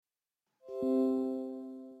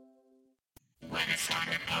start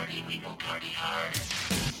a party, we will party hard.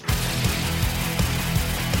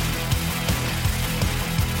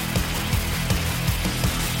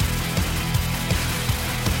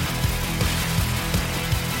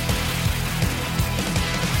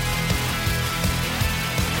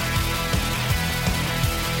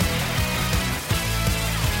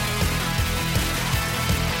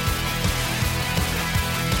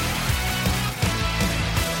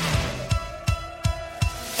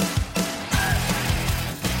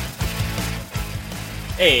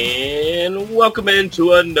 And welcome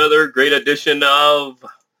into another great edition of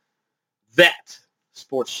That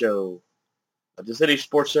Sports Show. Not just any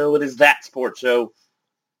sports show, it is That Sports Show.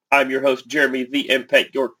 I'm your host, Jeremy the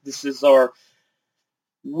Impact York. This is our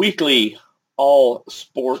weekly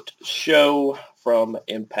all-sport show from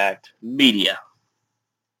Impact Media.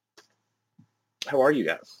 How are you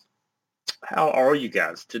guys?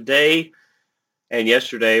 Today and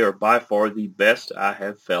yesterday are by far the best I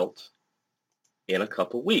have felt in a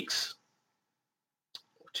couple weeks,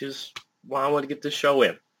 which is why I want to get this show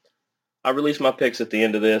in. I release my picks at the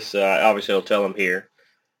end of this. Obviously, I'll tell them here.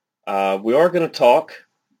 We are going to talk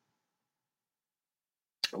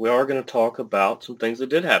about some things that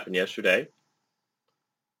did happen yesterday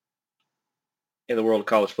in the world of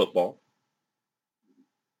college football.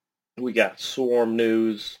 We got Swarm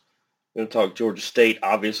news. We're going to talk Georgia State,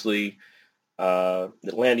 obviously.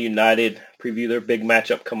 Atlanta United, preview their big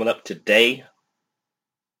matchup coming up today.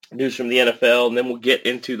 News from the NFL, and then we'll get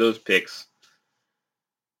into those picks.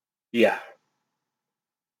 Yeah.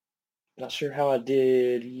 Not sure how I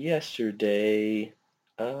did yesterday.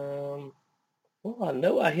 Well, I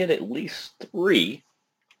know I hit at least 3.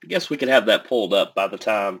 I guess we could have that pulled up by the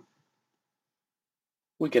time.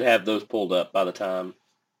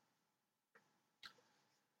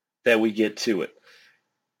 That we get to it.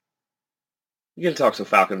 We're going to talk some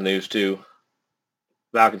Falcon news, too.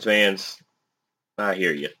 Falcons fans, I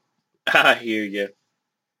hear you.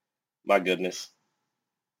 My goodness.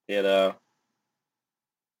 Yeah,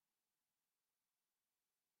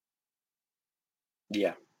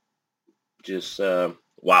 just,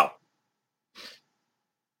 wow.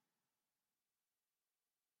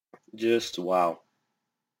 Just, wow.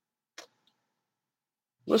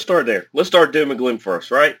 Let's start there. Let's start doom and gloom first,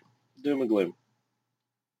 right? Doom and gloom.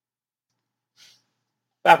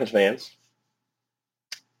 Falcons fans,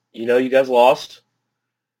 you know you guys lost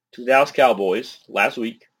to the Dallas Cowboys last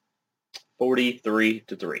week,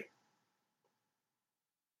 43-3.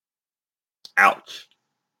 Ouch.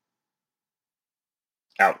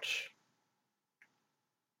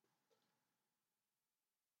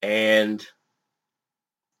 And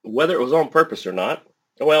whether it was on purpose or not,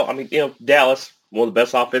 well, I mean, Dallas, one of the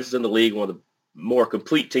best offenses in the league, one of the more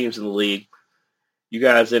complete teams in the league. You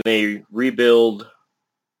guys in a redo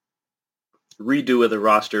of the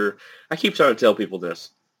roster. I keep trying to tell people this.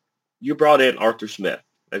 You brought in Arthur Smith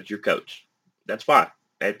as your coach. That's fine.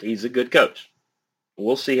 He's a good coach.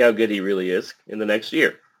 We'll see how good he really is in the next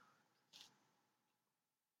year.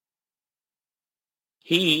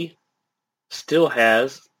 He still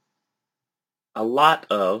has a lot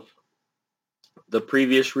of the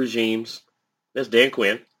previous regimes. That's Dan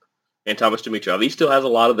Quinn and Thomas Dimitrov. He still has a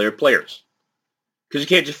lot of their players. Because you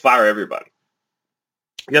can't just fire everybody.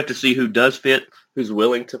 You have to see who does fit, who's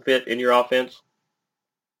willing to fit in your offense.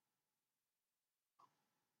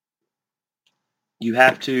 You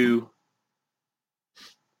have to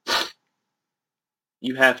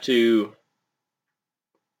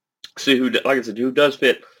see who, like I said, who does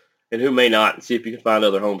fit and who may not, and see if you can find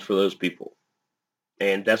other homes for those people.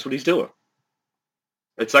 And that's what he's doing.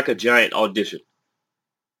 It's like a giant audition.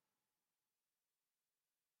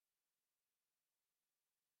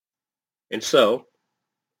 And so,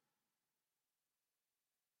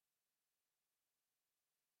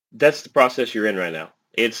 that's the process you're in right now.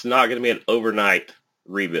 It's not going to be an overnight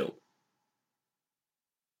rebuild.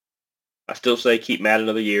 I still say keep Matt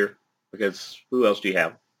another year, because who else do you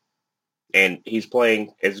have? And he's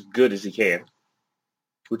playing as good as he can,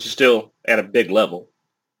 which is still at a big level.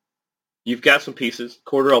 You've got some pieces.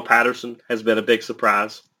 Cordell Patterson has been a big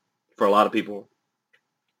surprise for a lot of people.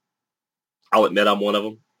 I'll admit I'm one of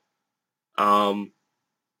them.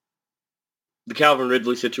 The Calvin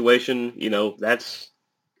Ridley situation, that's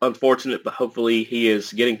unfortunate, but hopefully he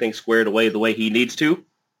is getting things squared away the way he needs to.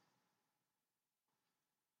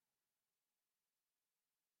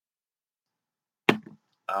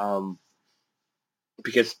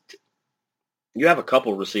 Because you have a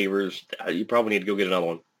couple receivers, you probably need to go get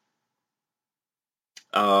another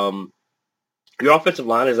one. Your offensive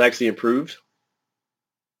line has actually improved.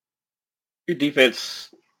 Your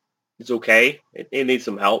defense is okay. It needs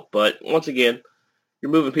some help, but once again,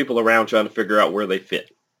 You're moving people around trying to figure out where they fit.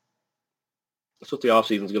 That's what the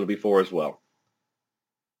offseason is going to be for as well.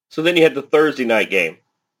 So then you had the Thursday night game.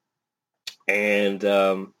 And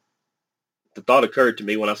the thought occurred to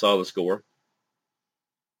me when I saw the score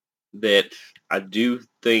that I do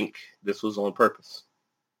think this was on purpose.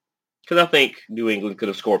 Because I think New England could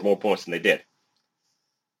have scored more points than they did.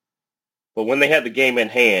 But when they had the game in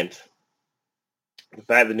hand, the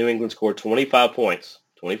fact that New England scored 25 points,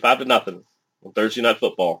 25-0 on Thursday Night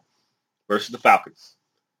Football versus the Falcons.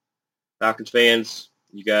 Falcons fans,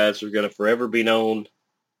 you guys are going to forever be known,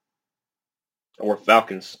 or the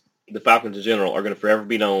Falcons in general are going to forever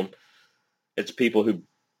be known as people who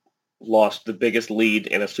lost the biggest lead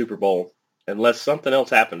in a Super Bowl unless something else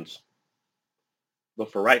happens.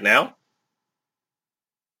 But for right now,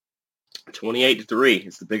 28-3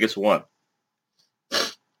 is the biggest one.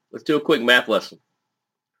 Let's do a quick math lesson.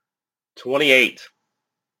 28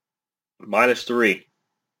 minus 3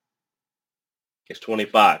 is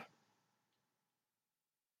 25.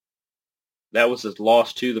 That was a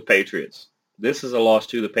loss to the Patriots. This is a loss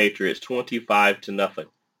to the Patriots, 25-0.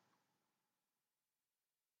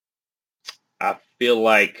 I feel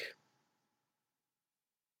like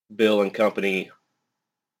Bill and company,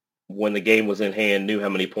 when the game was in hand, knew how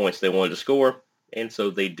many points they wanted to score, and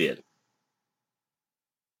so they did.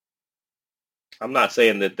 I'm not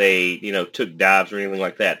saying that they, took dives or anything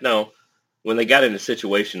like that. No, when they got into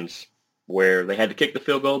situations where they had to kick the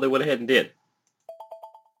field goal, they went ahead and did.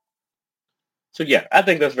 So yeah, I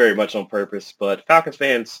think that's very much on purpose. But Falcons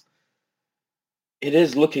fans, it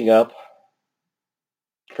is looking up.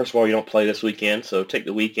 First of all, you don't play this weekend, so take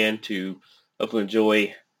the weekend to hopefully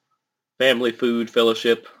enjoy family, food,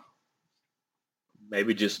 fellowship.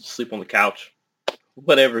 Maybe just sleep on the couch.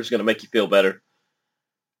 Whatever is going to make you feel better.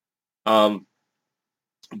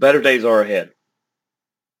 Better days are ahead.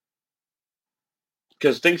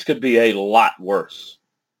 Because things could be a lot worse.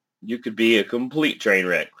 You could be a complete train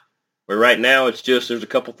wreck. But right now, it's just there's a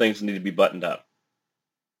couple things that need to be buttoned up.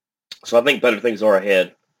 So I think better things are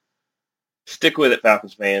ahead. Stick with it,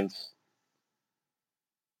 Falcons fans.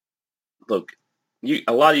 Look,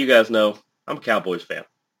 a lot of you guys know I'm a Cowboys fan.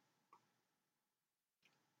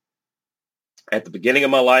 At the beginning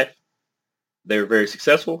of my life, they were very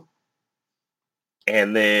successful.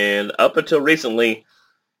 And then up until recently,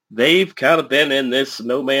 they've kind of been in this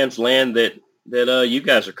no man's land that you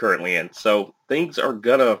guys are currently in. So things are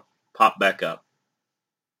going to pop back up.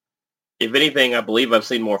 If anything, I believe I've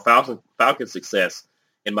seen more Falcon success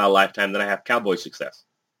in my lifetime than I have Cowboy success.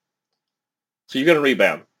 So you're going to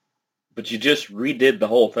rebound. But you just redid the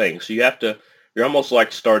whole thing. So you're almost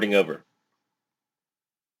like starting over.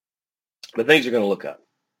 But things are going to look up.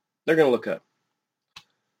 They're going to look up.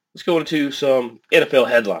 Let's go into some NFL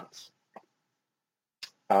headlines.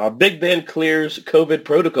 Big Ben clears COVID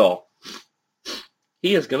protocol.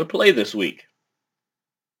 He is going to play this week.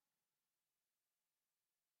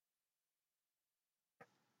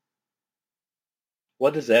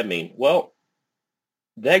 What does that mean? Well,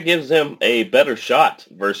 that gives them a better shot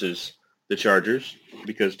versus the Chargers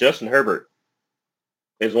because Justin Herbert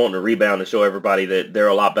is wanting to rebound and show everybody that they're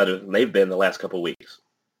a lot better than they've been the last couple of weeks.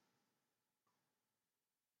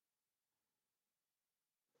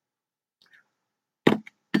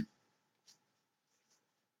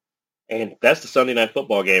 And that's the Sunday Night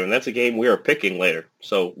Football game, and that's a game we are picking later.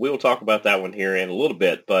 So we will talk about that one here in a little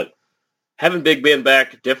bit. But having Big Ben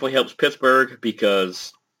back definitely helps Pittsburgh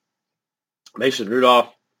because Mason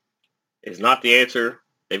Rudolph is not the answer.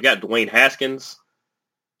 They've got Dwayne Haskins.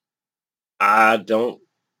 We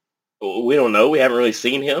don't know. We haven't really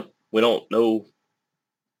seen him. We don't know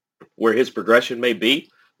where his progression may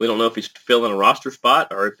be. We don't know if he's filling a roster spot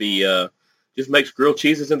or if he just makes grilled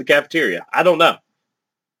cheeses in the cafeteria. I don't know.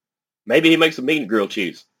 Maybe he makes a mean grilled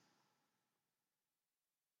cheese.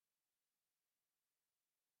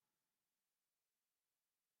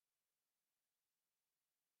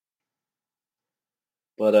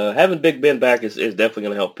 But having Big Ben back is definitely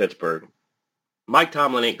going to help Pittsburgh. Mike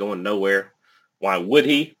Tomlin ain't going nowhere. Why would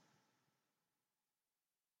he?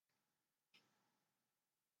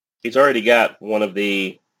 He's already got one of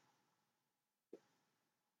the,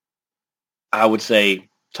 I would say,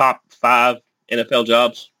 top 5 NFL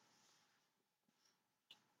jobs.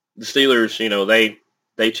 The Steelers,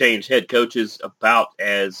 they changed head coaches about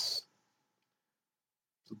as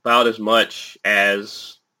much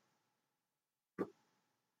as,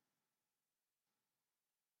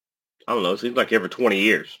 I don't know, it seems like every 20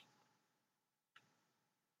 years.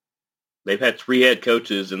 They've had 3 head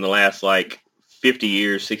coaches in the last 50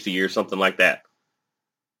 years, 60 years, something like that.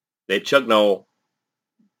 They had Chuck Noll.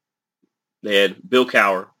 They had Bill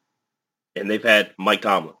Cowher. and they've had Mike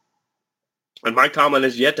Tomlin. And Mike Tomlin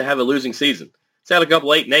has yet to have a losing season. He's had a couple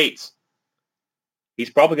 8-8s. He's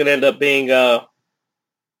probably going to end up being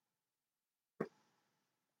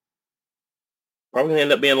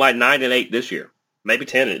 9-8 this year, maybe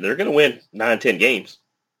 10. They're going to win 9-10 games.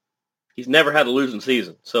 He's never had a losing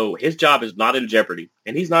season, so his job is not in jeopardy,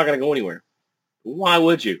 and he's not going to go anywhere. Why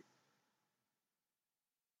would you?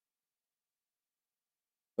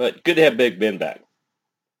 But good to have Big Ben back.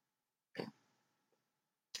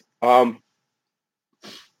 On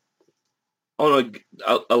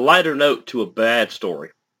a lighter note to a bad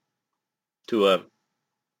story, we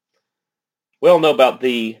all know about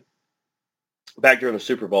back during the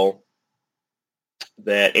Super Bowl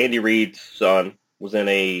that Andy Reid's son was in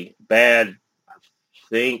a bad, I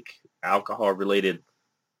think, alcohol-related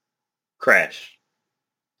crash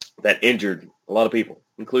that injured a lot of people,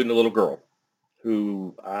 including a little girl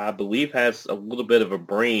who I believe has a little bit of a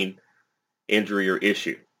brain injury or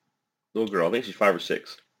issue. Little girl, I think she's 5 or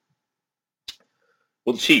 6.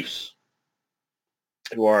 Well, the Chiefs,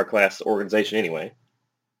 who are a class organization anyway,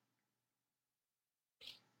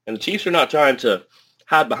 and the Chiefs are not trying to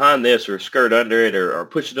hide behind this or skirt under it or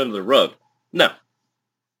push it under the rug. No.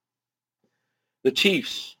 The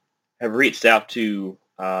Chiefs have reached out to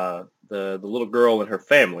the little girl and her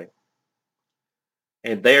family,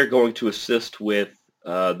 and they are going to assist with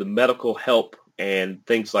the medical help and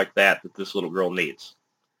things like that this little girl needs.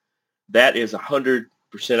 That is 100%,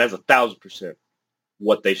 that's 1,000%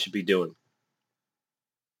 what they should be doing.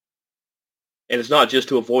 And it's not just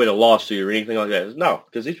to avoid a lawsuit or anything like that. No,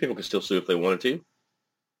 because these people can still sue if they wanted to.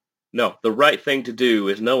 No, the right thing to do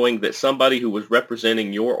is knowing that somebody who was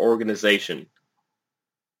representing your organization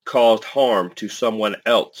caused harm to someone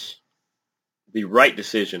else. The right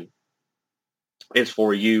decision is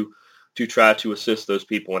for you to try to assist those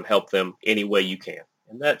people and help them any way you can.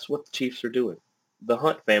 And that's what the Chiefs are doing. The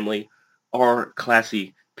Hunt family are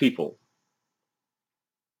classy people.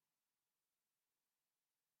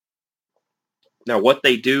 Now, what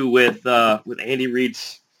they do with Andy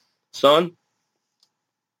Reid's son,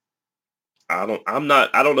 I don't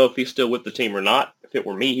know if he's still with the team or not. If it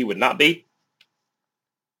were me, he would not be.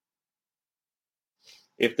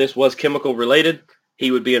 If this was chemical related, he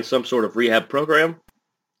would be in some sort of rehab program,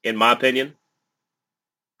 in my opinion.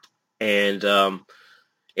 And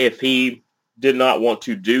if he did not want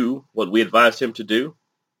to do what we advised him to do,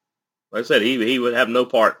 like I said, he would have no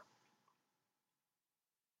part.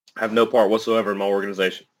 Have no part whatsoever in my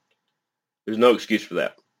organization. There's no excuse for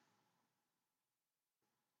that.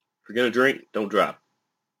 If you're going to drink, don't drive.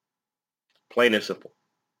 Plain and simple.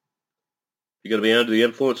 If you're going to be under the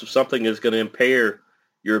influence of something that's going to impair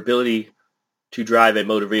your ability to drive a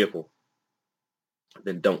motor vehicle,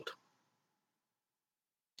 then don't.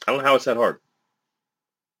 I don't know how it's that hard.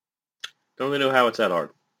 Don't really know how it's that hard.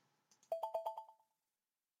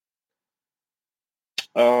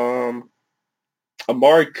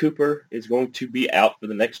 Amari Cooper is going to be out for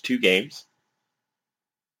the next 2 games.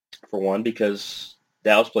 For one, because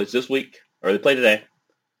Dallas plays this week, or they play today,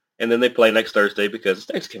 and then they play next Thursday because it's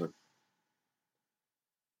Thanksgiving.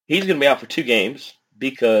 He's going to be out for 2 games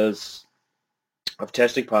because of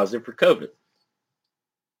testing positive for COVID.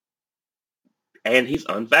 And he's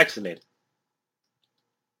unvaccinated.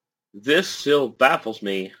 This still baffles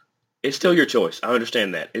me. It's still your choice. I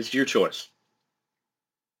understand that. It's your choice.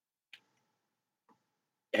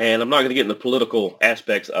 And I'm not going to get into the political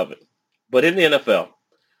aspects of it. But in the NFL,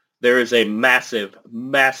 there is a massive,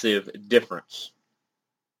 massive difference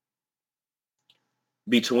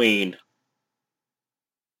between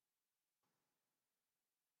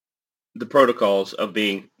the protocols of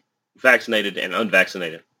being vaccinated and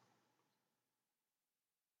unvaccinated.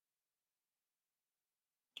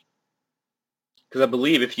 Because I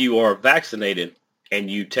believe if you are vaccinated and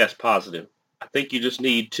you test positive, I think you just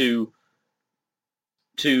need two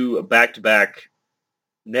back-to-back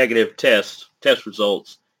negative test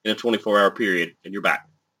results in a 24-hour period, and you're back.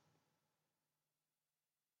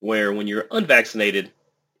 Where when you're unvaccinated,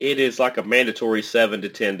 it is like a mandatory 7 to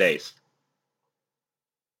 10 days.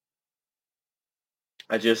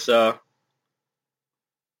 I just, I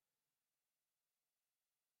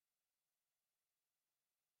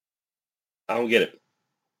don't get it.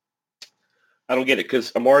 I don't get it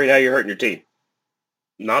because Amari, now you're hurting your team.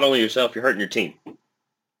 Not only yourself, you're hurting your team.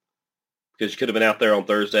 Because you could have been out there on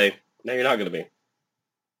Thursday. Now you're not going to be.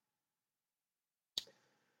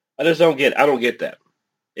 I don't get that.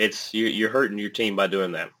 It's you're hurting your team by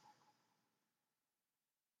doing that.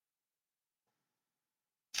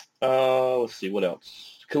 Let's see, what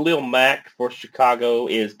else? Khalil Mack for Chicago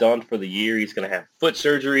is done for the year. He's going to have foot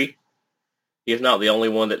surgery. He is not the only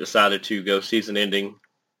one that decided to go season-ending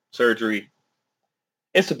surgery.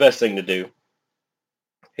 It's the best thing to do.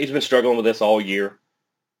 He's been struggling with this all year.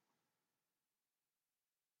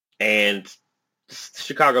 And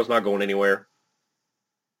Chicago's not going anywhere.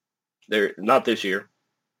 They're not this year.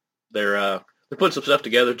 They're putting some stuff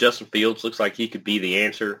together. Justin Fields looks like he could be the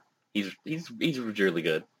answer. He's really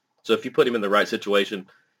good. So if you put him in the right situation,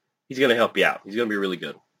 he's going to help you out. He's going to be really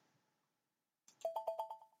good.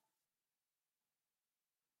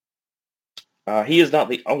 He is not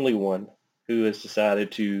the only one who has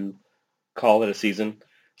decided to call it a season.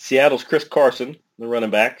 Seattle's Chris Carson, the running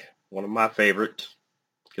back, one of my favorites,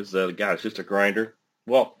 because the guy's just a grinder.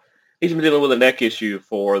 Well, he's been dealing with a neck issue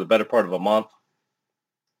for the better part of a month.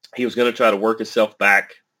 He was going to try to work himself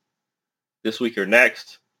back this week or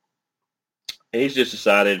next. And he's just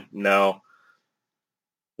decided, no.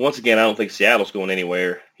 Once again, I don't think Seattle's going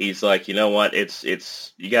anywhere. He's like, you know what?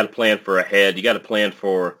 It's you got to plan for ahead. You got to plan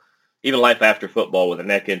for even life after football with a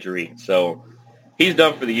neck injury. So he's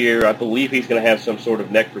done for the year. I believe he's going to have some sort of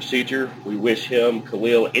neck procedure. We wish him,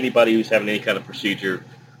 Khalil, anybody who's having any kind of procedure,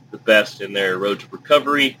 the best in their road to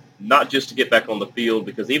recovery, not just to get back on the field,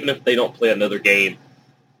 because even if they don't play another game,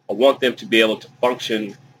 I want them to be able to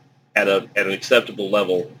function at an acceptable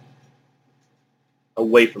level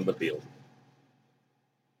away from the field.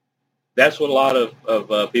 That's what a lot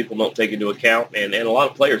of people don't take into account, and a lot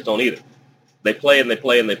of players don't either. They play and they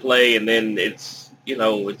play and they play, and then they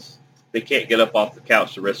can't get up off the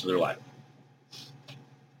couch the rest of their life.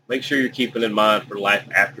 Make sure you're keeping in mind for life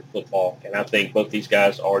after football, and I think both these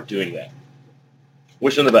guys are doing that.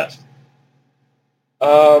 Wish them the best.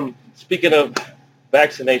 Speaking of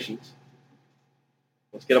vaccinations,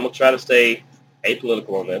 I'm going to try to stay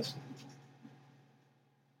apolitical on this.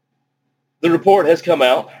 The report has come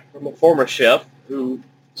out from a former chef who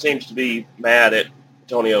seems to be mad at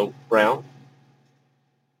Antonio Brown.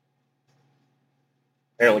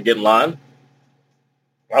 Apparently get in line.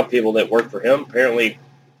 A lot of people that work for him apparently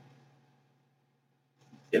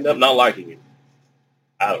end up not liking him.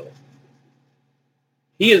 I don't know.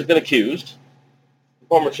 He has been accused, the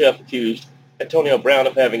former chef accused Antonio Brown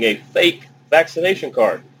of having a fake vaccination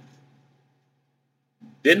card.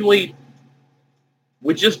 Didn't we?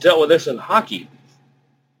 We just dealt with this in hockey,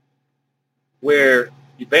 where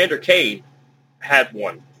Evander Kane had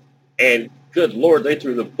one, and good Lord, they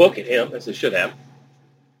threw the book at him, as they should have,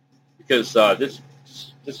 because this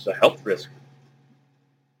is a health risk.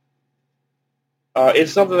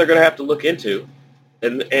 It's something they're going to have to look into,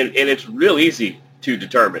 and it's real easy to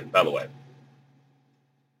determine, by the way.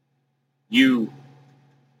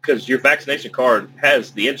 Because your vaccination card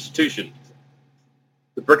has the institution,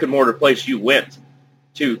 the brick and mortar place you went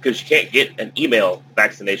to, because you can't get an email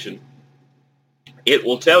vaccination. It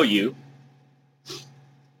will tell you,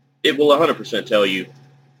 it will 100% tell you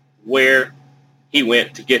where he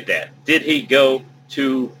went to get that. Did he go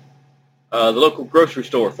to the local grocery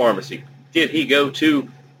store pharmacy? Did he go to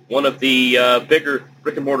one of the bigger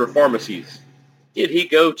brick and mortar pharmacies? Did he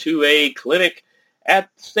go to a clinic at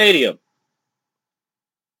the stadium?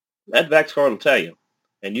 That Vax card will tell you.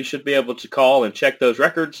 And you should be able to call and check those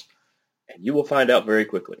records, and you will find out very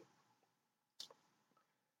quickly.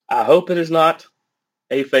 I hope it is not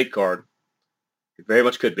a fake card. It very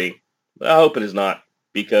much could be. But I hope it is not,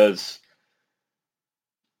 because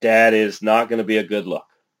that is not going to be a good look.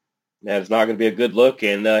 That is not going to be a good look,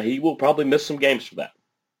 and he will probably miss some games for that.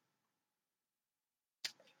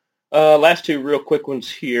 Last two real quick ones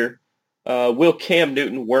here. Will Cam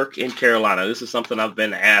Newton work in Carolina? This is something I've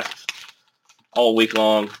been asked all week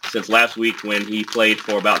long, since last week when he played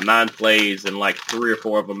for about 9 plays, and like 3 or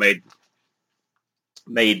 4 of them made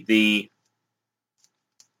the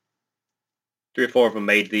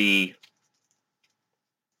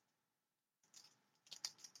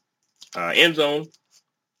end zone.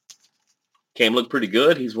 Cam looked pretty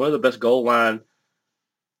good. He's one of the best goal line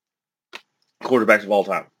quarterbacks of all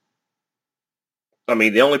time. I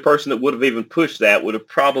mean, the only person that would have even pushed that would have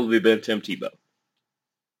probably been Tim Tebow.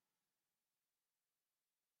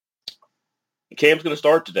 Cam's going to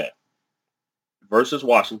start today versus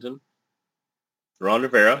Washington. Ron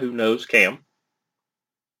Rivera, who knows Cam.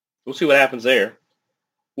 We'll see what happens there.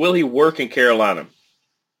 Will he work in Carolina?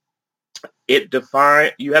 You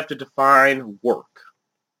have to define work.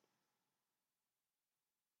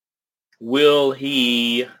 Will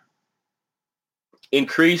he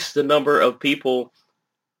increase the number of people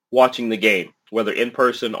watching the game, whether in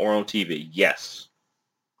person or on TV? Yes.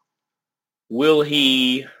 Will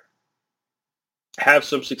he have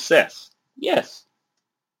some success? Yes.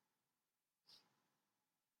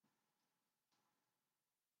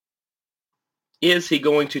 Is he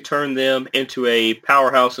going to turn them into a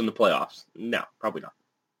powerhouse in the playoffs? No, probably not.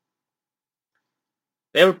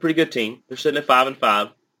 They have a pretty good team. They're sitting at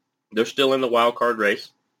 5-5. They're still in the wild card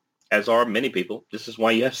race, as are many people. This is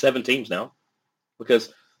why you have 7 teams now,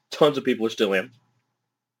 because tons of people are still in.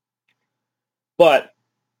 But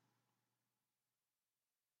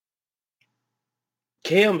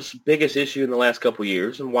Cam's biggest issue in the last couple of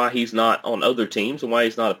years, and why he's not on other teams and why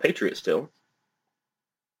he's not a Patriot still,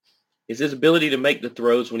 is his ability to make the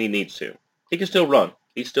throws when he needs to. He can still run.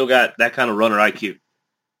 He's still got that kind of runner IQ.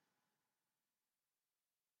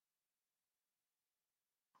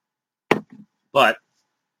 But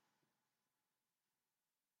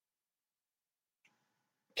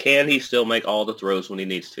can he still make all the throws when he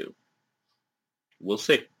needs to? We'll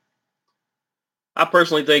see. I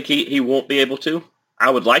personally think he won't be able to. I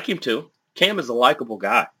would like him to. Cam is a likable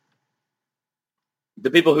guy.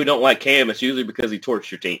 The people who don't like Cam, it's usually because he torched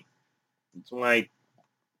your team. That's why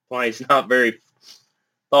he's not very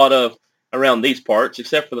thought of around these parts,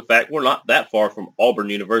 except for the fact we're not that far from Auburn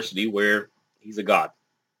University, where he's a god,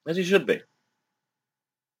 as he should be.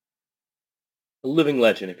 A living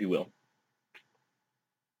legend, if you will.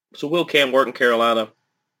 So will Cam work in Carolina?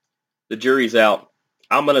 The jury's out.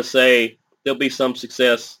 I'm going to say there'll be some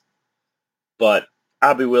success, but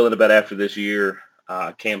I'll be willing to bet after this year,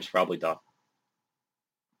 Cam's probably done.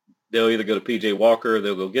 They'll either go to P.J. Walker,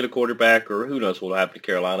 they'll go get a quarterback, or who knows what will happen to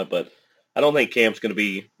Carolina, but I don't think Cam's going to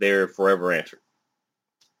be their forever answer.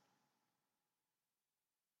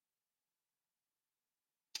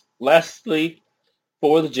 Lastly,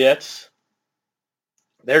 for the Jets,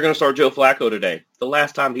 they're going to start Joe Flacco today. The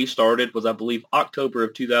last time he started was, I believe, October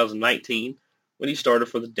of 2019 when he started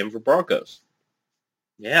for the Denver Broncos.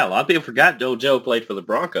 Yeah, a lot of people forgot Joe played for the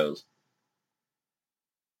Broncos.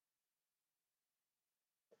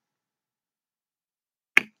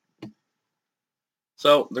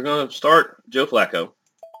 So they're going to start Joe Flacco.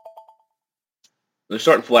 They're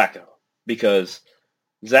starting Flacco because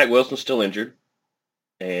Zach Wilson's still injured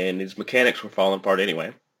and his mechanics were falling apart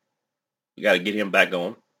anyway. You got to get him back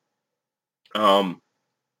going.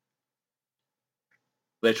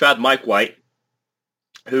 They tried Mike White,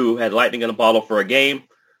 who had lightning in a bottle for a game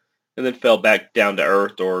and then fell back down to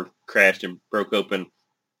earth or crashed and broke open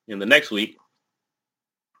in the next week.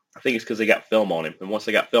 I think it's because they got film on him. And once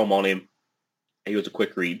they got film on him, he was a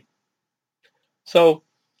quick read. So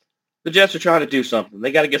the Jets are trying to do something.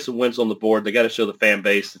 They got to get some wins on the board. They got to show the fan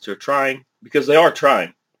base that they're trying, because they are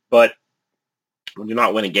trying. But when you're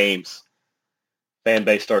not winning games, fan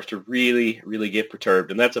base starts to really, really get perturbed.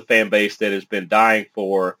 And that's a fan base that has been dying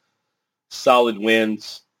for solid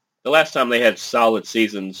wins. The last time they had solid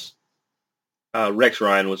seasons, Rex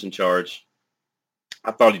Ryan was in charge.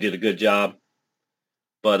 I thought he did a good job,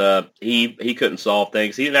 but he couldn't solve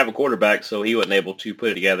things. He didn't have a quarterback, so he wasn't able to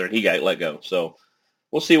put it together, and he got let go. So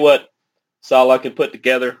we'll see what Saleh can put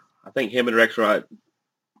together. I think him and Rex Ryan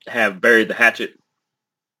have buried the hatchet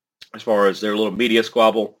as far as their little media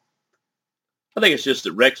squabble. I think it's just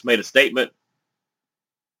that Rex made a statement.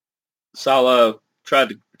 Saleh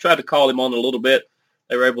tried to call him on a little bit.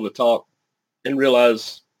 They were able to talk and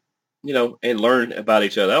realize, and learn about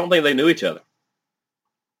each other. I don't think they knew each other.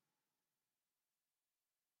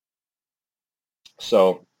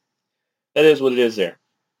 So that is what it is there.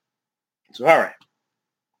 So, all right.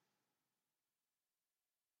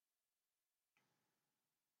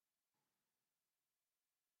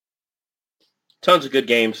 Tons of good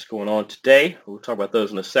games going on today. We'll talk about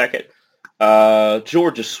those in a second.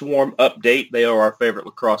 Georgia Swarm update. They are our favorite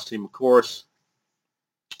lacrosse team, of course.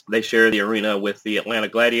 They share the arena with the Atlanta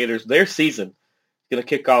Gladiators. Their season is going to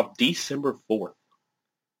kick off December 4th.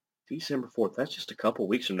 December 4th. That's just a couple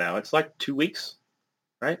weeks from now. It's like 2 weeks,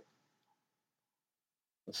 right?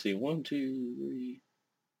 Let's see. 1, 2, 3.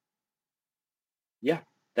 Yeah.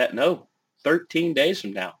 13 days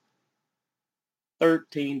from now.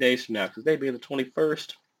 13 days from now, because they'd be the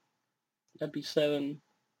 21st. That'd be 7.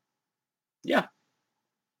 Yeah.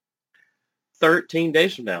 13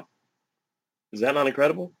 days from now. Is that not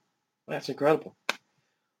incredible? That's incredible.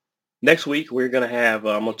 Next week, we're going to have,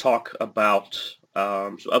 I'm going to talk about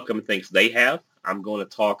some upcoming things they have. I'm going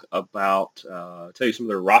to talk about, tell you some of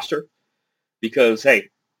their roster, because, hey,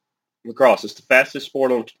 lacrosse is the fastest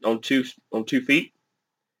sport on two feet.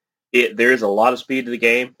 There is a lot of speed to the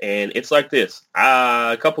game, and it's like this.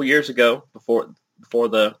 A couple years ago, before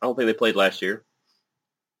I don't think they played last year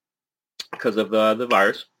because of the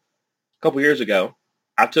virus. A couple years ago,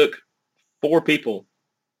 I took 4 people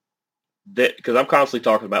because I'm constantly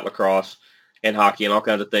talking about lacrosse and hockey and all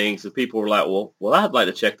kinds of things, and people were like, well, I'd like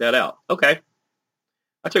to check that out. Okay.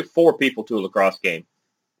 I took 4 people to a lacrosse game.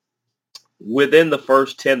 Within the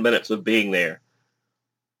first 10 minutes of being there,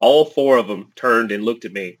 all four of them turned and looked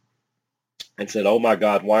at me and said, "Oh my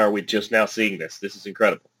God, why are we just now seeing this? This is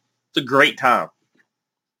incredible." It's a great time.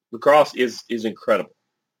 Lacrosse is incredible.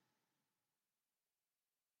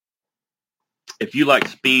 If you like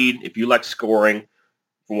speed, if you like scoring,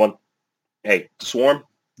 for one, hey, Swarm,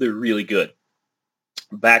 they're really good.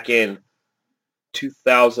 Back in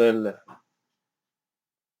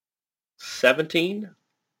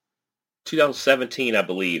 2017, I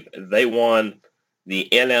believe, they won the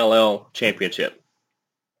NLL championship.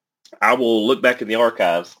 I will look back in the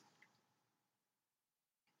archives.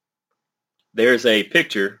 There's a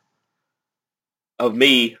picture of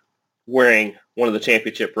me wearing one of the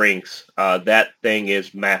championship rings. That thing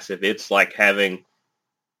is massive. It's like having,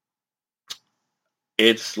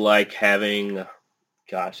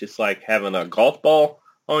 gosh, it's like having a golf ball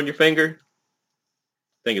on your finger.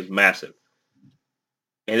 Thing is massive.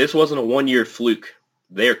 And this wasn't a one-year fluke.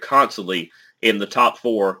 They're constantly in the top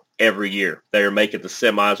four every year. They're making the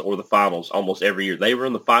semis or the finals almost every year. They were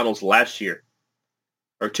in the finals last year,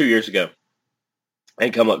 or 2 years ago,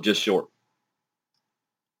 and come up just short.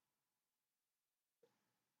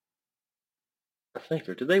 I think,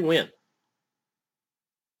 or did they win?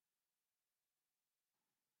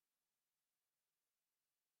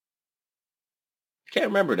 Can't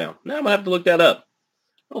remember now. Now I'm going to have to look that up.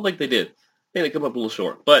 I don't think they did. I think they come up a little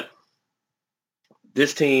short. But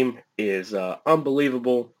this team is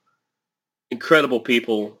unbelievable, incredible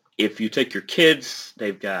people. If you take your kids,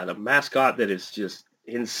 they've got a mascot that is just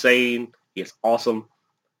insane. It's awesome.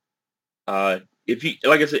 If you,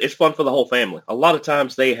 like I said, it's fun for the whole family. A lot of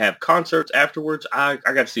times they have concerts afterwards. I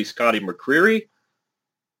got to see Scotty McCreery,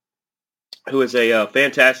 who is a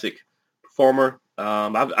fantastic performer.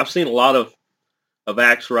 I've seen a lot of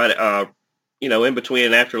acts right, in between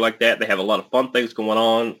and after like that. They have a lot of fun things going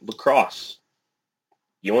on. Lacrosse.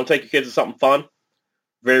 You want to take your kids to something fun?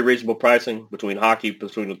 Very reasonable pricing between hockey,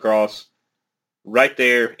 between lacrosse. Right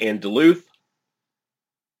there in Duluth,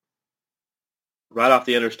 right off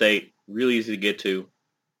the interstate, really easy to get to.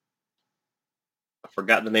 I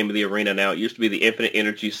forgot the name of the arena now. It used to be the Infinite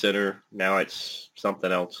Energy Center. Now it's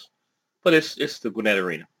something else. But it's the Gwinnett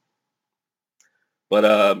Arena.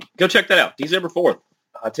 But go check that out. December 4th.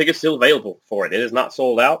 Tickets still available for it. It is not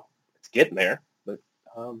sold out. It's getting there. But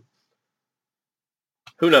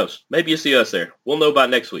who knows? Maybe you see us there. We'll know by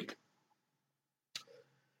next week.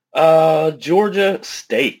 Georgia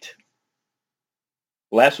State.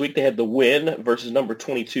 Last week they had the win versus number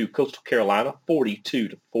 22 Coastal Carolina,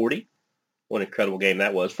 42-40. What an incredible game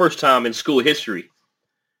that was. First time in school history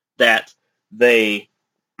that they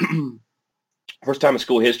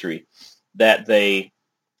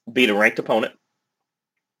beat a ranked opponent.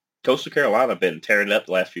 Coastal Carolina have been tearing it up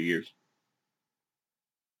the last few years.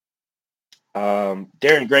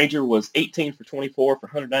 Darren Granger was 18 for 24 for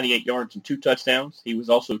 198 yards and 2 touchdowns. He was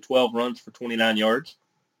also 12 runs for 29 yards.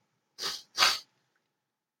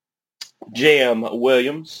 J.M.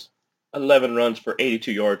 Williams, 11 runs for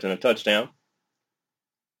 82 yards and a touchdown.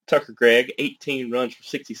 Tucker Gregg, 18 runs for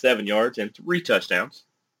 67 yards and 3 touchdowns.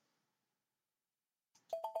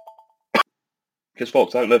 Because,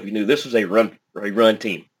 folks, I don't know if you knew, this was a run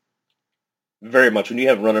team. Very much. When you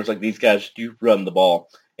have runners like these guys, you run the ball,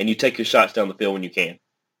 and you take your shots down the field when you can.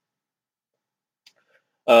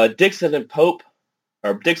 Dixon and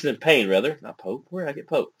Payne, rather. Not Pope. Where did I get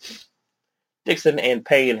Pope? Dixon and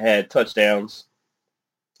Payne had touchdowns.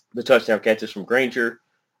 The touchdown catches from Granger.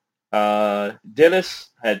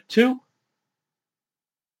 Dennis had 2.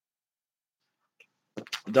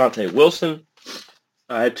 Dante Wilson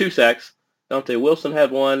had 2 sacks. Dante Wilson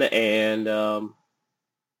had 1, and somebody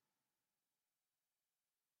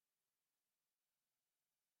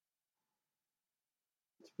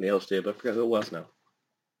else did, but I forgot who it was now.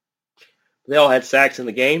 They all had sacks in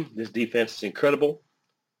the game. This defense is incredible.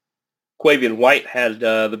 Quavian White had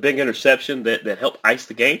the big interception that helped ice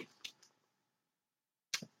the game.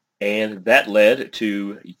 And that led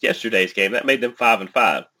to yesterday's game. That made them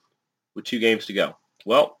 5-5 with 2 games to go.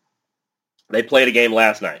 Well, they played a game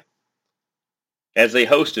last night as they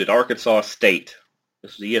hosted Arkansas State.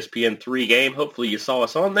 This was the ESPN 3 game. Hopefully you saw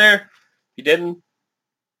us on there. If you didn't,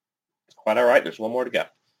 it's quite all right. There's one more to go.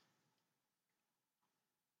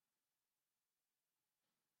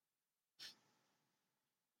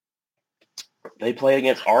 They played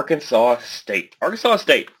against Arkansas State. Arkansas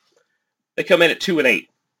State, they come in at 2-8. A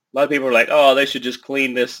lot of people are like, oh, they should just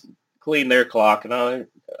clean their clock. And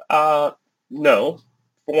no.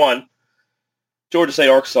 For one, Georgia State,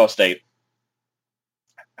 Arkansas State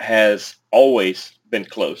has always been a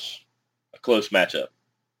close matchup.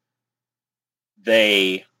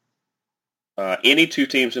 They any two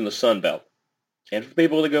teams in the Sun Belt. And for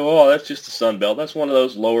people to go, oh, that's just the Sun Belt. That's one of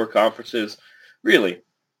those lower conferences. Really,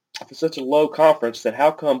 if it's such a low conference, then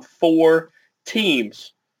how come 4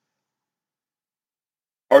 teams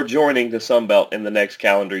are joining the Sun Belt in the next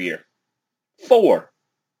calendar year? 4.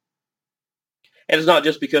 And it's not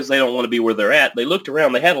just because they don't want to be where they're at. They looked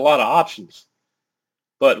around. They had a lot of options.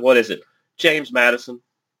 But what is it? James Madison,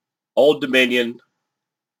 Old Dominion.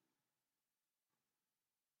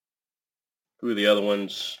 Who are the other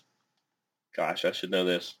ones? Gosh, I should know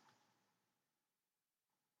this.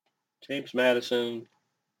 James Madison.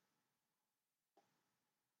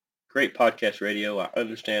 Great podcast radio. I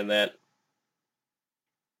understand that.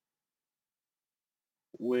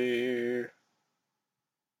 Where?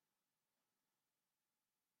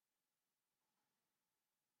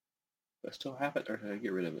 Do I still have it, or did I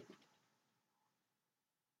get rid of it?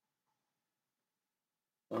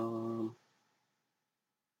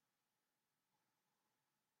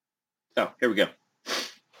 Oh, here we go.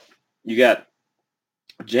 You got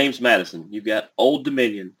James Madison. You've got Old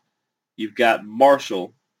Dominion. You've got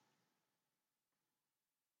Marshall.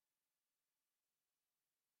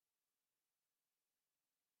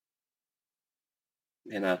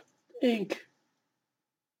 And I think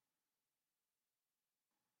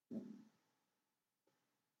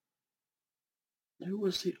who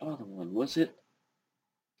was the other one? Was it?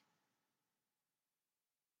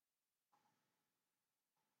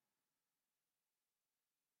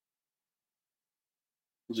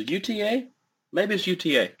 Was it UTA? Maybe it's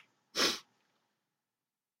UTA.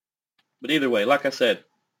 But either way, like I said,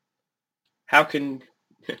 how can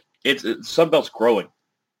it's Sunbelt's growing.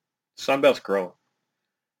 Sunbelt's growing.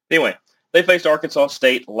 Anyway, they faced Arkansas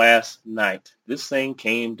State last night. This thing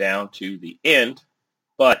came down to the end,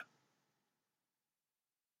 but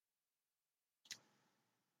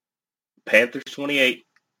Panthers 28,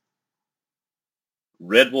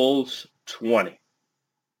 Red Wolves 20.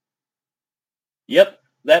 Yep,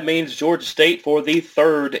 that means Georgia State for the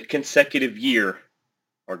 3rd consecutive year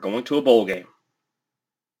are going to a bowl game.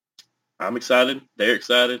 I'm excited. They're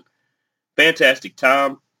excited. Fantastic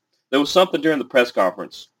time. There was something during the press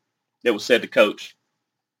conference that was said to Coach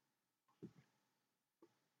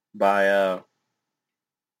by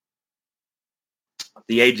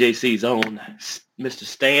the AJC's own Mr.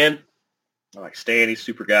 Stan. I like Stan. He's a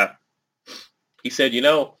super guy. He said,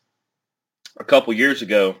 a couple years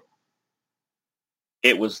ago,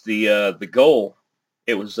 it was the goal.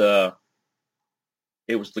 It was the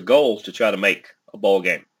goal to try to make a bowl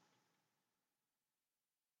game.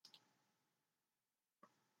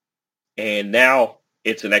 And now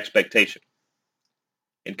it's an expectation.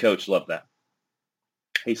 And Coach loved that.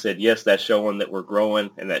 He said, yes, that's showing that we're growing,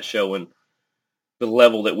 and that's showing the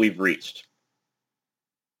level that we've reached.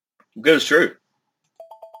 Because it's true.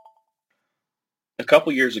 A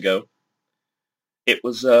couple years ago, it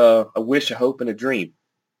was a wish, a hope, and a dream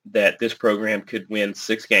that this program could win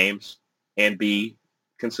 6 games and be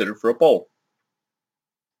considered for a bowl.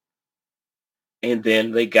 And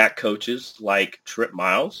then they got coaches like Trip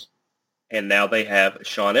Miles, and now they have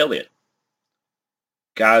Sean Elliott.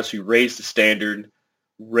 Guys who raise the standard,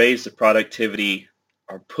 raise the productivity,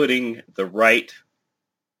 are putting the right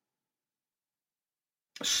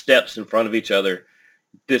steps in front of each other.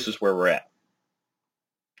 This is where we're at.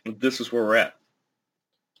 This is where we're at.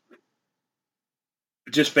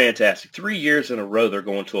 Just fantastic. 3 years in a row they're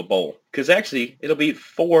going to a bowl. Because actually, it'll be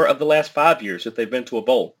 4 of the last 5 years that they've been to a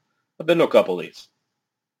bowl. I've been to a couple of these.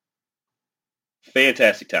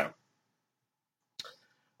 Fantastic time.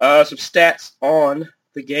 Some stats on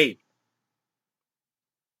the game.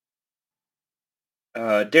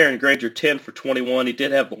 Darren Granger, 10 for 21. He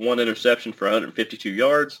did have 1 interception for 152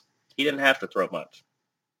 yards. He didn't have to throw much.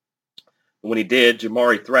 When he did,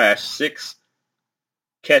 Jamari Thrash, 6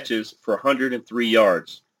 catches for 103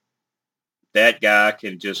 yards. That guy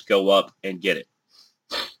can just go up and get it.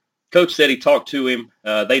 Coach said he talked to him.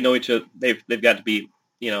 They know each other. They've got to be,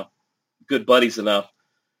 good buddies enough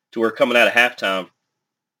to where coming out of halftime,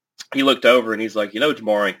 he looked over and he's like,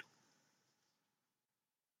 Jamari,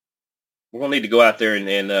 we're going to need to go out there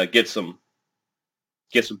and get some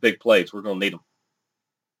big plays. We're going to need them.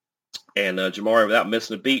 And Jamari, without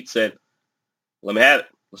missing a beat, said, let me have it.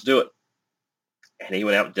 Let's do it. And he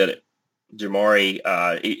went out and did it. Jamari,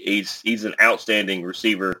 he's an outstanding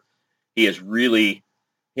receiver. He is really,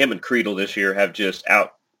 him and Creedle this year have just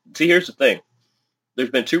out. See, here's the thing. There's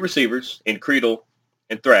been 2 receivers in Creedle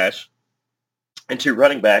and Thrash and 2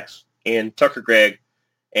 running backs in Tucker Gregg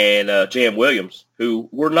and Jam Williams, who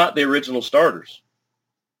were not the original starters.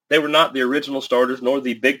 They were not the original starters nor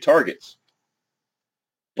the big targets.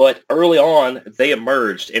 But early on, they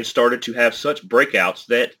emerged and started to have such breakouts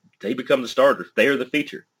that they become the starters. They are the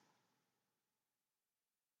feature.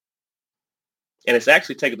 And it's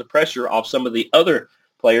actually taken the pressure off some of the other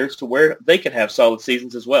players to where they can have solid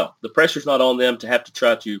seasons as well. The pressure's not on them to have to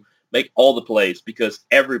try to make all the plays because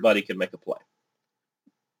everybody can make a play.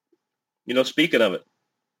 Speaking of it,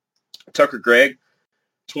 Tucker Gregg,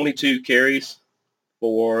 22 carries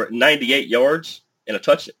for 98 yards and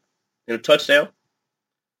a touchdown.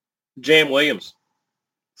 Jam Williams,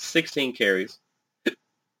 16 carries,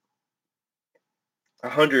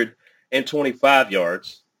 125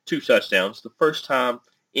 yards, 2 touchdowns. The first time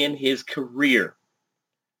in his career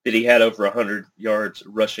that he had over 100 yards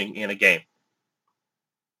rushing in a game.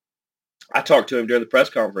 I talked to him during the press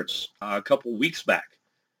conference a couple weeks back,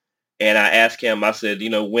 and I asked him, I said,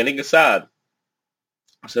 winning aside,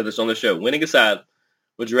 I said this on the show, winning aside,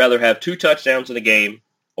 would you rather have 2 touchdowns in a game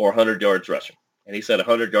or 100 yards rushing? And he said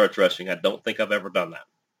 100 yards rushing. I don't think I've ever done that.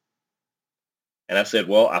 And I said,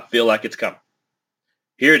 well, I feel like it's coming.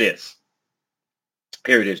 Here it is.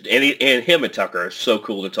 Here it is. And him and Tucker are so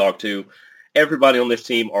cool to talk to. Everybody on this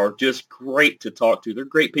team are just great to talk to. They're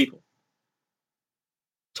great people.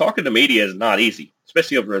 Talking to media is not easy,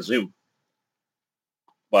 especially over a Zoom.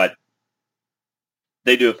 But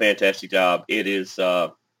they do a fantastic job. It is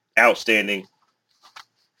outstanding.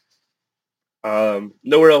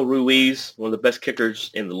 Noel Ruiz, one of the best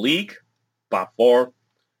kickers in the league by far.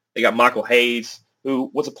 They got Michael Hayes,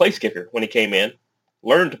 who was a place kicker when he came in,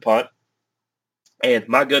 learned to punt, and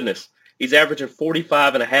my goodness, he's averaging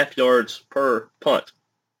 45 and a half yards per punt.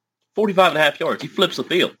 45 and a half yards. He flips the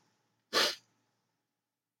field.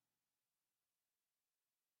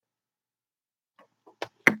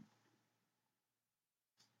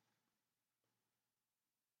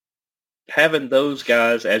 Having those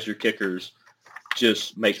guys as your kickers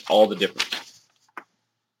just makes all the difference.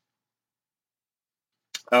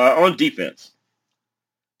 On defense,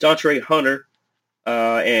 Dontre Hunter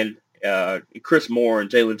and Chris Moore and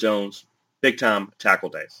Jalen Jones, big-time tackle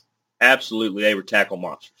days. Absolutely, they were tackle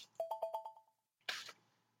monsters.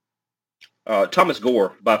 Thomas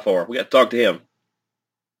Gore, by far. We got to talk to him.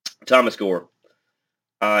 Thomas Gore.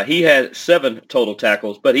 He had 7 total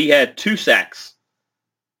tackles, but he had 2 sacks.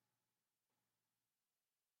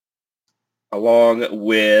 Along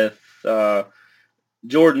with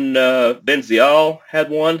Jordan Benzial had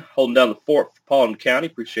one, holding down the fort for Paulding County.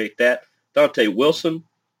 Appreciate that. Dante Wilson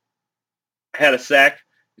had a sack.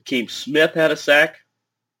 Akeem Smith had a sack.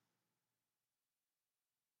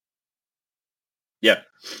 Yeah.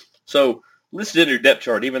 So listed in your depth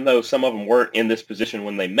chart, even though some of them weren't in this position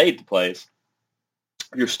when they made the plays,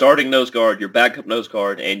 your starting nose guard, your backup nose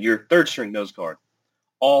guard, and your third-string nose guard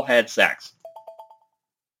all had sacks.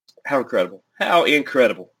 How incredible. How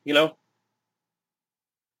incredible, Not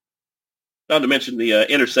to mention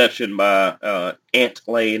the interception by Ant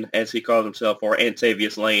Lane, as he called himself, or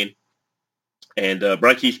Antavius Lane, and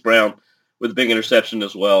Brykees Brown with a big interception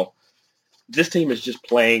as well. This team is just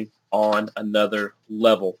playing on another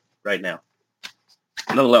level right now.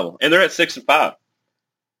 Another level. And they're at 6-5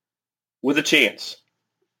 with a chance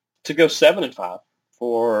to go 7-5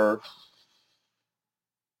 for,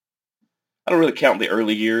 I don't really count the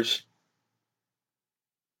early years.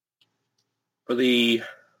 For I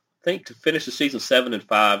think to finish the season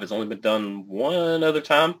 7-5 has only been done one other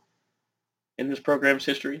time in this program's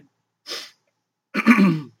history.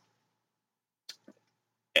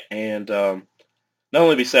 And not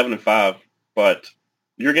only be 7-5, but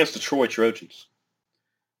you're against the Troy Trojans,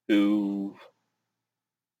 who,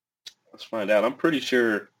 let's find out, I'm pretty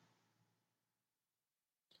sure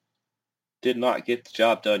did not get the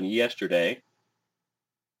job done yesterday.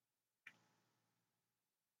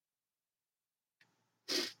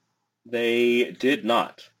 They did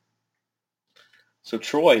not. So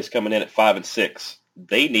Troy is coming in at 5-6.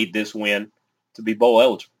 They need this win to be bowl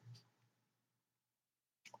eligible.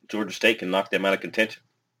 Georgia State can knock them out of contention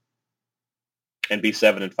and be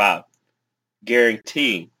 7-5,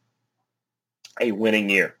 guaranteeing a winning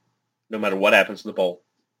year, no matter what happens in the bowl.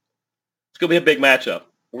 It's going to be a big matchup.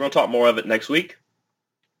 We're going to talk more of it next week,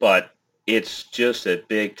 but it's just a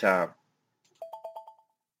big time.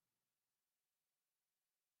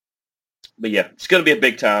 But yeah, it's going to be a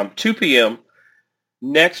big time. 2 p.m.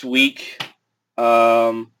 next week.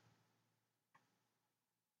 Let's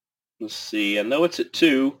see. I know it's at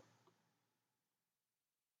 2.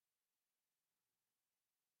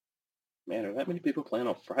 Man, are that many people playing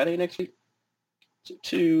on Friday next week? It's at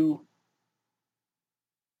 2.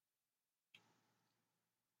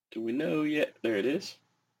 Do we know yet? There it is.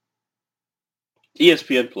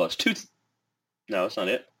 ESPN Plus. No, that's not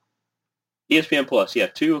it. ESPN Plus, yeah,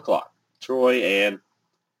 2 o'clock. Troy and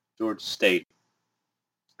Georgia State.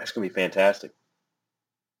 That's going to be fantastic.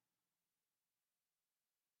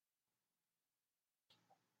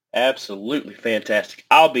 Absolutely fantastic.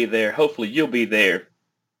 I'll be there. Hopefully you'll be there.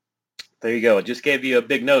 There you go. I just gave you a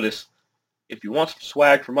big notice. If you want some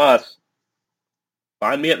swag from us,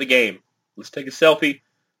 find me at the game. Let's take a selfie,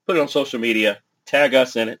 put it on social media, tag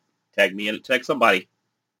us in it, tag me in it, tag somebody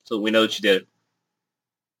so we know that you did it.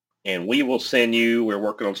 And we will send you, we're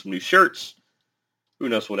working on some new shirts. Who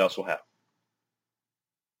knows what else we'll have.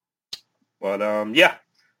 But, yeah.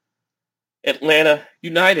 Atlanta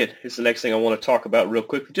United is the next thing I want to talk about real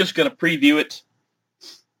quick. We're just going to preview it.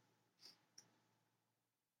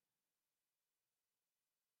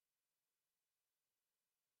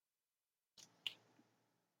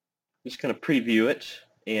 Just going to preview it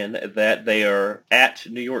in that they are at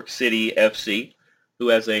New York City FC, who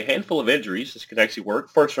has a handful of injuries. This could actually work.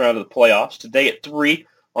 First round of the playoffs today at 3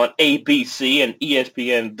 on ABC and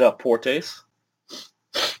ESPN Deportes.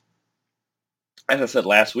 As I said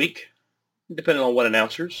last week, depending on what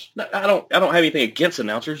announcers. I don't have anything against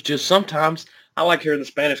announcers. Just sometimes I like hearing the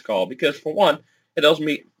Spanish call because, for one, it helps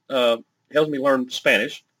me learn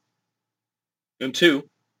Spanish, and two,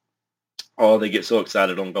 they get so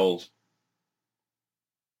excited on goals,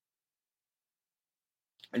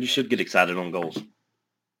 and you should get excited on goals.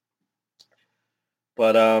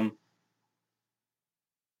 But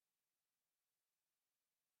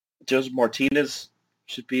Joseph Martinez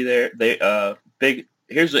should be there.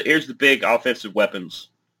 Here's the big offensive weapons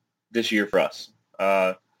this year for us.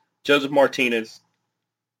 Joseph Martinez,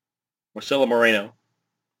 Marcelo Moreno,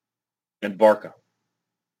 and Barca.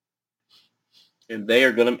 And they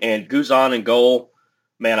are going to, and Guzan in goal.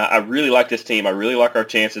 Man, I really like this team. I really like our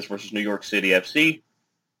chances versus New York City FC.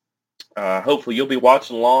 Hopefully you'll be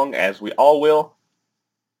watching along, as we all will.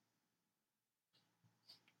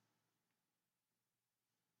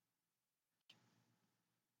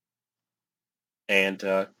 And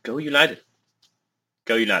go United.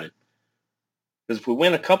 Go United. Because if we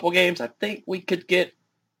win a couple games, I think we could get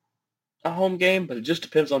a home game, but it just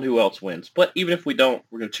depends on who else wins. But even if we don't,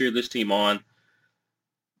 we're going to cheer this team on.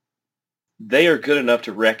 They are good enough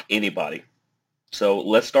to wreck anybody. So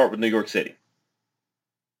let's start with New York City.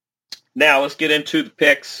 Now let's get into the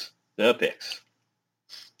picks. The picks.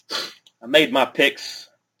 I made my picks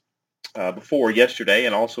before yesterday,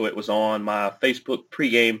 and also it was on my Facebook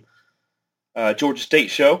pregame Georgia State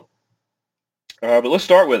show. But let's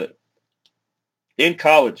start with it. In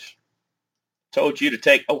college, told you to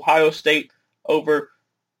take Ohio State over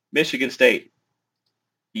Michigan State.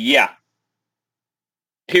 Yeah.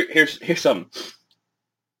 Here's something.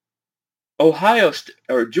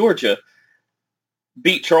 Georgia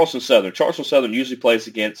beat Charleston Southern. Charleston Southern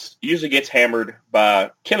usually gets hammered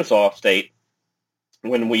by Kennesaw State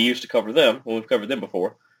when we've covered them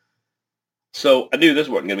before. So I knew this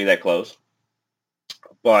wasn't going to be that close.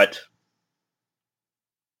 But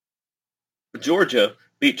Georgia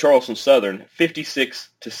beat Charleston Southern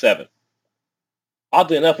 56-7.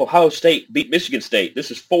 Oddly enough, Ohio State beat Michigan State.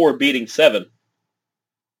 This is 4 beating 7.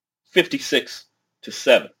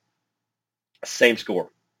 56-7. Same score.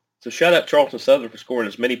 So shout out Charleston Southern for scoring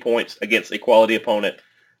as many points against a quality opponent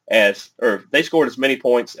they scored as many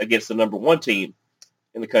points against the number 1 team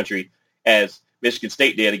in the country as Michigan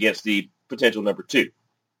State did against the potential number 2.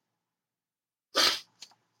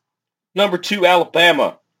 Number 2,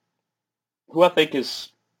 Alabama, who I think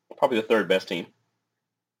is probably the 3rd best team,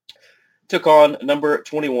 took on number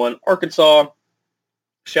 21, Arkansas.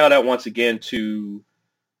 Shout out once again to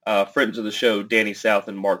friends of the show, Danny South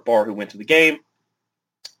and Mark Barr, who went to the game.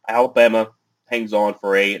 Alabama hangs on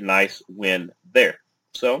for a nice win there.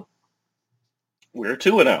 So, we're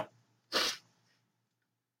 2-0.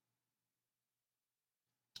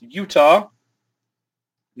 Utah,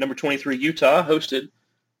 number 23, Utah, hosted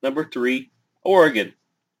number 3, Oregon.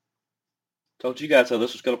 Told you guys how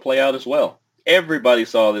this was going to play out as well. Everybody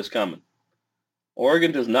saw this coming.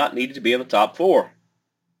 Oregon does not need to be in the top 4.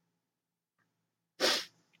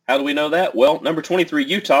 How do we know that? Well, number 23,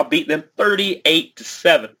 Utah, beat them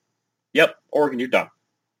 38-7. Yep, Oregon, you're done.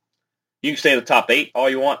 You can stay in the top 8 all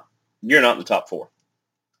you want. You're not in the top 4.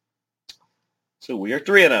 So we are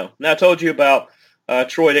 3-0. Now I told you about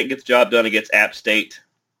Troy didn't get the job done against App State.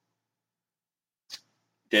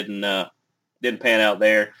 Didn't pan out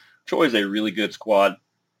there. Troy's a really good squad.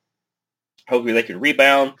 Hopefully they can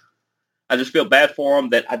rebound. I just feel bad for them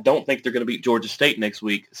that I don't think they're going to beat Georgia State next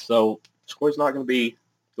week. So Troy's not going to be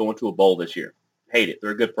going to a bowl this year. Hate it.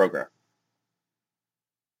 They're a good program.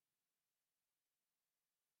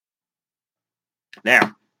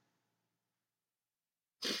 Now,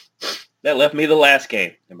 That left me the last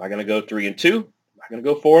game. Am I going to go 3-2? Am I going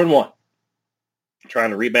to go 4-1?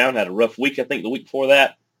 Trying to rebound. Had a rough week, I think, the week before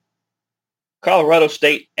that. Colorado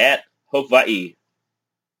State at Hawaii.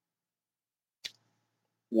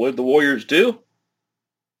 What did the Warriors do?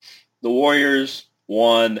 The Warriors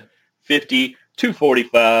won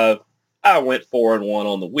 50-45. I went 4-1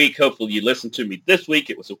 on the week. Hopefully you listened to me this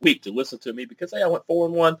week. It was a week to listen to me because, hey, I went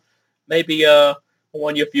 4-1. Maybe I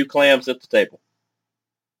won you a few clams at the table.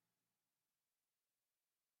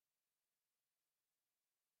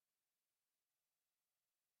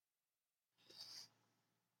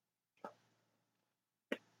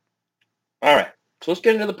 All right, so let's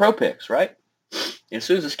get into the pro picks, right? As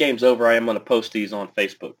soon as this game's over, I am going to post these on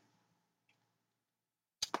Facebook.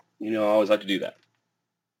 You know, I always like to do that.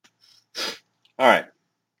 All right,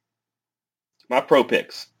 my pro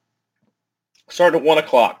picks. Start at 1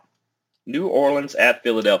 o'clock. New Orleans at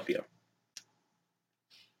Philadelphia.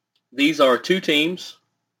 These are two teams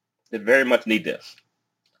that very much need this.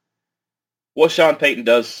 What Sean Payton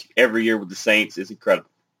does every year with the Saints is incredible.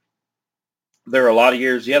 There are a lot of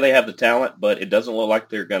years, yeah, they have the talent, but it doesn't look like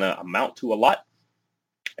they're going to amount to a lot.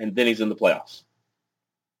 And then he's in the playoffs.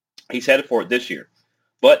 He's headed for it this year.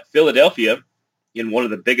 But Philadelphia, in one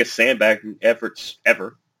of the biggest sandbagging efforts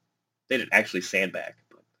ever, they didn't actually sandbag.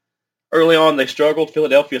 But early on, they struggled.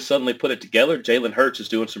 Philadelphia suddenly put it together. Jalen Hurts is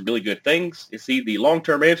doing some really good things. Is he the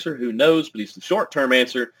long-term answer? Who knows? But he's the short-term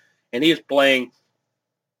answer, and he is playing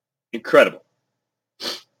incredible.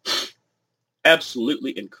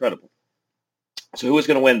 Absolutely incredible. So who is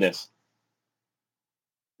going to win this?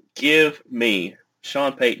 Give me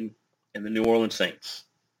Sean Payton and the New Orleans Saints.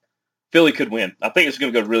 Philly could win. I think it's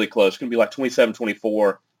going to go really close. It's going to be like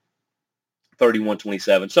 27-24,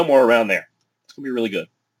 31-27, somewhere around there. It's going to be really good.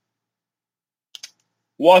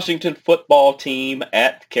 Washington football team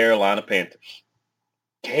at the Carolina Panthers.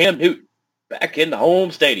 Cam Newton back in the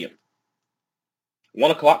home stadium.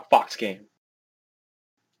 1 o'clock Fox game.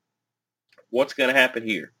 What's going to happen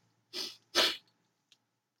here?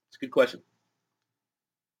 It's a good question.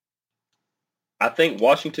 I think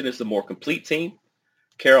Washington is the more complete team.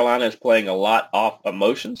 Carolina is playing a lot off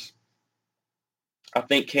emotions. I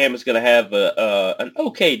think Cam is going to have an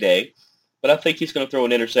okay day, but I think he's going to throw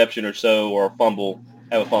an interception or so or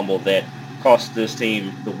have a fumble that costs this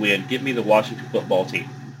team the win. Give me the Washington football team.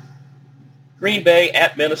 Green Bay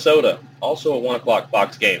at Minnesota, also a 1 o'clock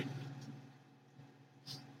Fox game.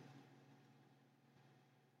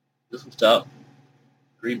 This one's tough.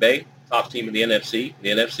 Green Bay, top team in the NFC. The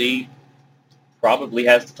NFC probably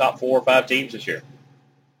has the top 4 or 5 teams this year.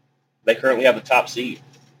 They currently have the top seed.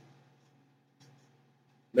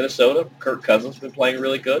 Minnesota, Kirk Cousins has been playing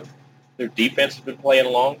really good. Their defense has been playing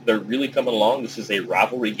along. They're really coming along. This is a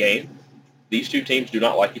rivalry game. These two teams do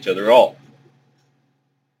not like each other at all.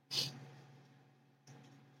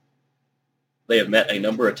 They have met a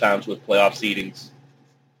number of times with playoff seedings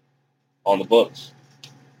on the books.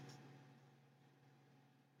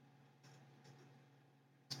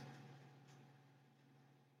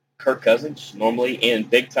 Kirk Cousins, normally in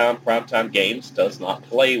big-time, primetime games, does not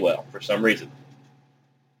play well for some reason.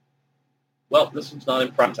 Well, this one's not in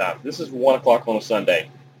primetime. This is 1 o'clock on a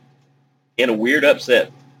Sunday. In a weird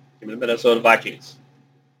upset, give me the Minnesota Vikings.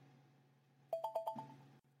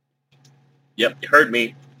 Yep, you heard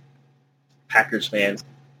me, Packers fans.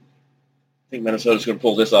 I think Minnesota's going to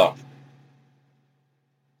pull this off.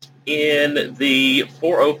 In the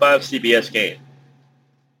 4:05 CBS game,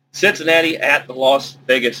 Cincinnati at the Las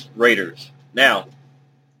Vegas Raiders. Now,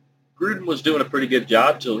 Gruden was doing a pretty good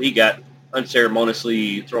job till he got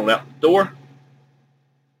unceremoniously thrown out the door.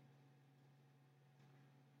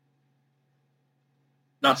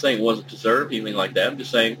 Not saying it wasn't deserved, anything like that. I'm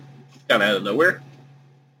just saying kind of out of nowhere.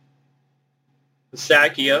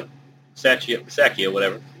 Sakia,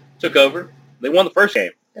 whatever, took over. They won the first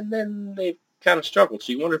game, and then they kind of struggled.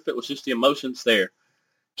 So you wonder if it was just the emotions there.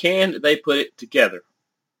 Can they put it together?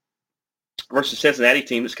 Versus Cincinnati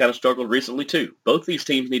team that's kind of struggled recently too. Both these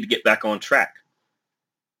teams need to get back on track.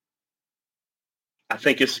 I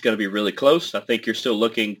think this is going to be really close. I think you're still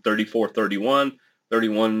looking 34-31,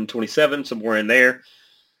 31-27, somewhere in there.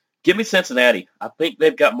 Give me Cincinnati. I think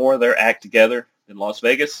they've got more of their act together than Las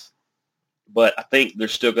Vegas, but I think they're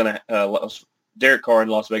still going to Derek Carr in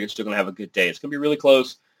Las Vegas is still going to have a good day. It's going to be really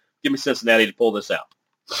close. Give me Cincinnati to pull this out.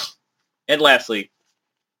 And lastly,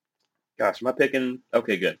 gosh, am I picking?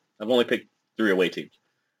 Okay, good. I've only picked 3 away teams.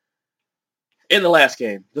 In the last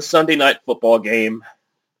game, the Sunday night football game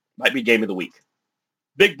might be game of the week.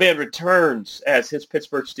 Big Ben returns as his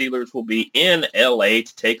Pittsburgh Steelers will be in L.A.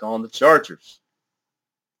 to take on the Chargers.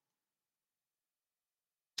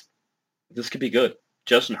 This could be good.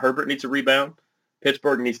 Justin Herbert needs a rebound.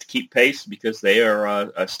 Pittsburgh needs to keep pace because they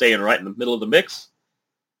are staying right in the middle of the mix.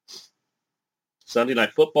 Sunday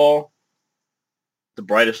Night Football. The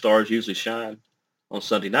brightest stars usually shine on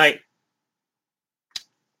Sunday night.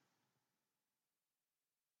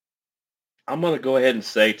 I'm going to go ahead and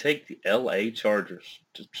say take the LA Chargers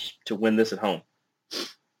to win this at home.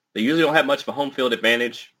 They usually don't have much of a home field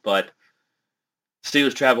advantage, but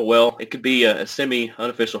Steelers travel well. It could be a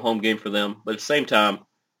semi-unofficial home game for them, but at the same time,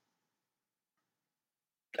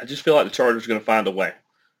 I just feel like the Chargers are going to find a way.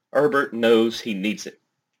 Herbert knows he needs it.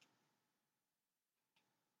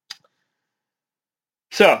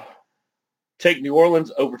 So, take New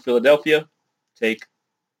Orleans over Philadelphia. Take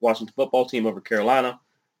Washington football team over Carolina.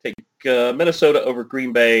 Take Minnesota over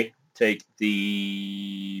Green Bay. Take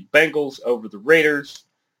the Bengals over the Raiders.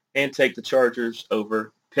 And take the Chargers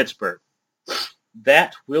over Pittsburgh.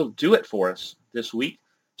 That will do it for us this week.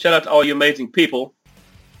 Shout out to all you amazing people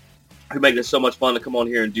who make this so much fun to come on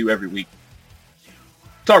here and do every week.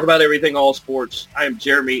 Talk about everything, all sports. I am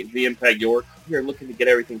Jeremy, the Impact York. We are looking to get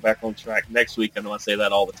everything back on track next week. I know I say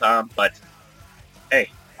that all the time, but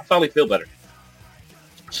hey, I finally feel better.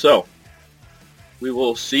 So, we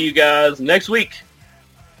will see you guys next week.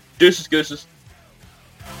 Deuces, gooses.